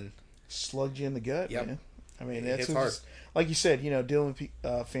have done. Slugged you in the gut. Yep. Man. I mean, it's hard. Like you said, you know, dealing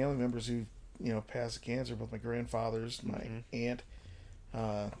with family members who, you know, passed of cancer. Both my grandfathers, my aunt,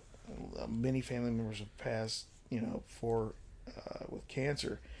 many family members have passed, you know, with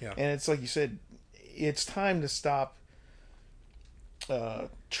cancer. Yeah. And it's like you said, it's time to stop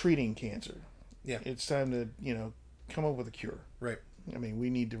treating cancer. Yeah. It's time to, you know, come up with a cure. Right. I mean, we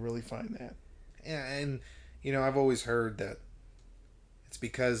need to really find that. Yeah, and you know, I've always heard that it's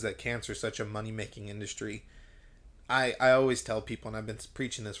because that cancer is such a money-making industry. I always tell people, and I've been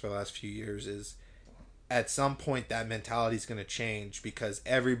preaching this for the last few years, is at some point that mentality is going to change, because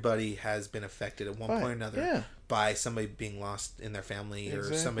everybody has been affected at one point or another by somebody being lost in their family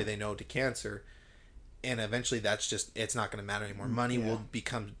or somebody they know to cancer. And eventually it's not going to matter anymore. Money will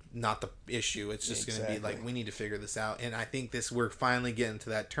become not the issue. It's just going to be like, we need to figure this out. And I think we're finally getting to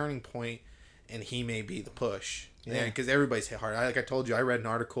that turning point, and he may be the push. Yeah. Because everybody's hit hard. Like I told you, I read an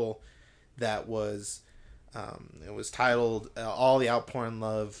article that was, it was titled, All the Outpouring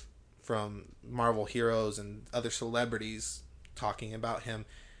Love from Marvel Heroes and Other Celebrities, talking about him.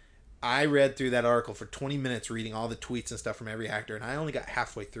 I read through that article for 20 minutes, reading all the tweets and stuff from every actor, and I only got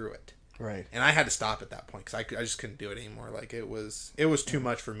halfway through it. Right. And I had to stop at that point, because I just couldn't do it anymore. Like, it was too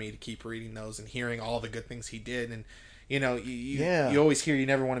much for me to keep reading those and hearing all the good things he did. And, you know, you always hear you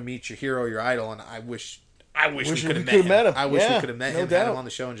never want to meet your hero or your idol, and I wish we could have met him. I wish we could have met him, had him on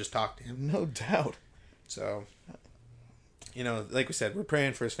the show, and just talked to him. No doubt. So, you know, like we said, we're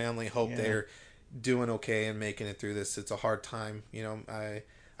praying for his family. Hope they're doing okay and making it through this. It's a hard time. You know,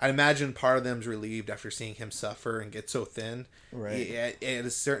 I I imagine part of them's relieved after seeing him suffer and get so thin. Right. At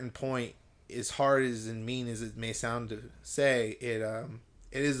a certain point, as hard as and mean as it may sound to say, it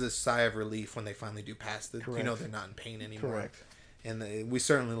is a sigh of relief when they finally do pass the. Correct. You know, they're not in pain anymore. Correct. And we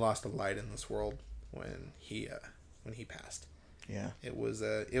certainly lost a light in this world when he passed. Yeah. It was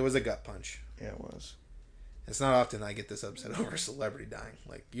a gut punch. Yeah, it was. It's not often I get this upset over a celebrity dying.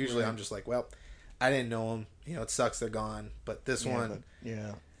 Like usually, I'm just like, well, I didn't know him. You know, it sucks they're gone. But this one,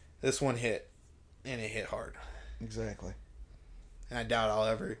 this one hit, and it hit hard. Exactly. And I doubt I'll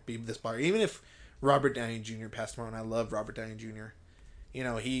ever be this far. Even if Robert Downey Jr. passed tomorrow, and I love Robert Downey Jr., you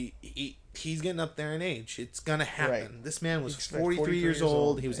know, he's getting up there in age. It's gonna happen. Right. This man was 43 years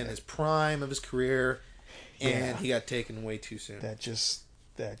old. He was in his prime of his career, and he got taken way too soon. That just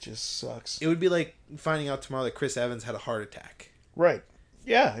sucks. It would be like finding out tomorrow that Chris Evans had a heart attack. Right.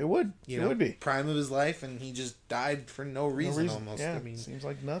 Yeah, it would. It would be prime of his life, and he just died for no reason. Almost. Yeah, I mean, seems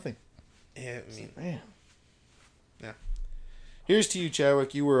like nothing. Yeah, I mean, man. Yeah. Here's to you,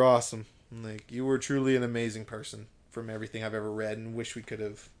 Chadwick. You were awesome. Like you were truly an amazing person. From everything I've ever read, and wish we could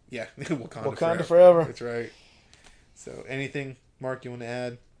have. Yeah, Wakanda forever. That's right. So, anything, Mark, you want to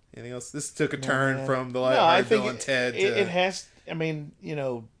add? Anything else? This took a turn from the light Bill and Ted. It has. I mean, you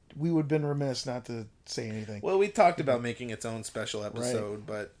know, we would have been remiss not to say anything. Well, we talked about making its own special episode,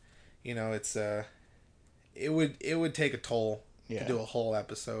 but you know, it's it would take a toll to do a whole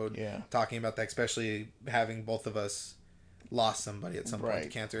episode talking about that, especially having both of us lost somebody at some point to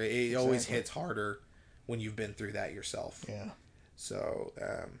cancer. It always hits harder when you've been through that yourself. Yeah. So,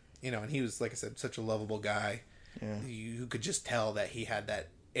 you know, and he was, like I said, such a lovable guy. Yeah. You could just tell that he had that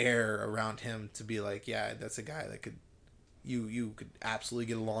air around him to be like, yeah, that's a guy that you could absolutely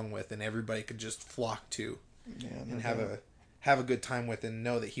get along with, and everybody could just flock to, and have a good time with, and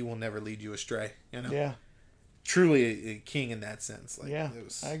know that he will never lead you astray. You know. Yeah. Truly a king in that sense. Like, yeah. It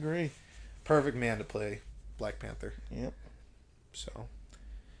was I agree. Perfect man to play Black Panther. Yep. So,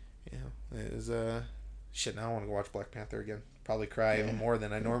 yeah, it was shit, now I want to go watch Black Panther again. Probably cry even more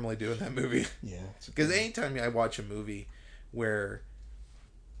than I normally do in that movie. Yeah. Because anytime I watch a movie where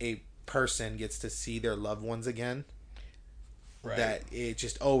a person gets to see their loved ones again, that it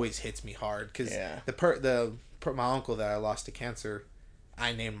just always hits me hard. Because my uncle that I lost to cancer,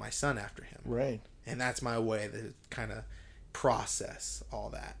 I named my son after him. Right. And that's my way to kind of process all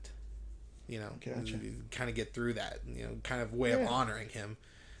that. You know, kind of get through that, you know, kind of way of honoring him.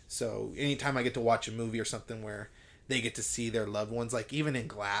 So anytime I get to watch a movie or something where they get to see their loved ones, like even in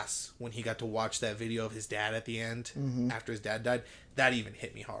Glass, when he got to watch that video of his dad at the end, after his dad died, that even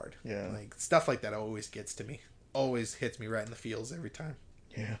hit me hard. Yeah. Like stuff like that always gets to me. Always hits me right in the feels every time.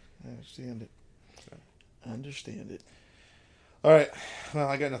 Yeah, I understand it. So. I understand it. All right. Well,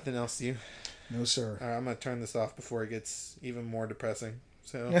 I got nothing else to you. No, sir. All right, I'm going to turn this off before it gets even more depressing.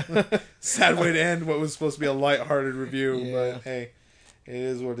 So, sad way to end what was supposed to be a lighthearted review, but hey, it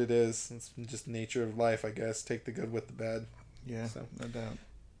is what it is. It's just the nature of life, I guess. Take the good with the bad. Yeah, so. No doubt.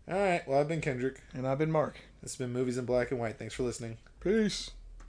 All right, well, I've been Kendrick. And I've been Mark. This has been Movies in Black and White. Thanks for listening. Peace.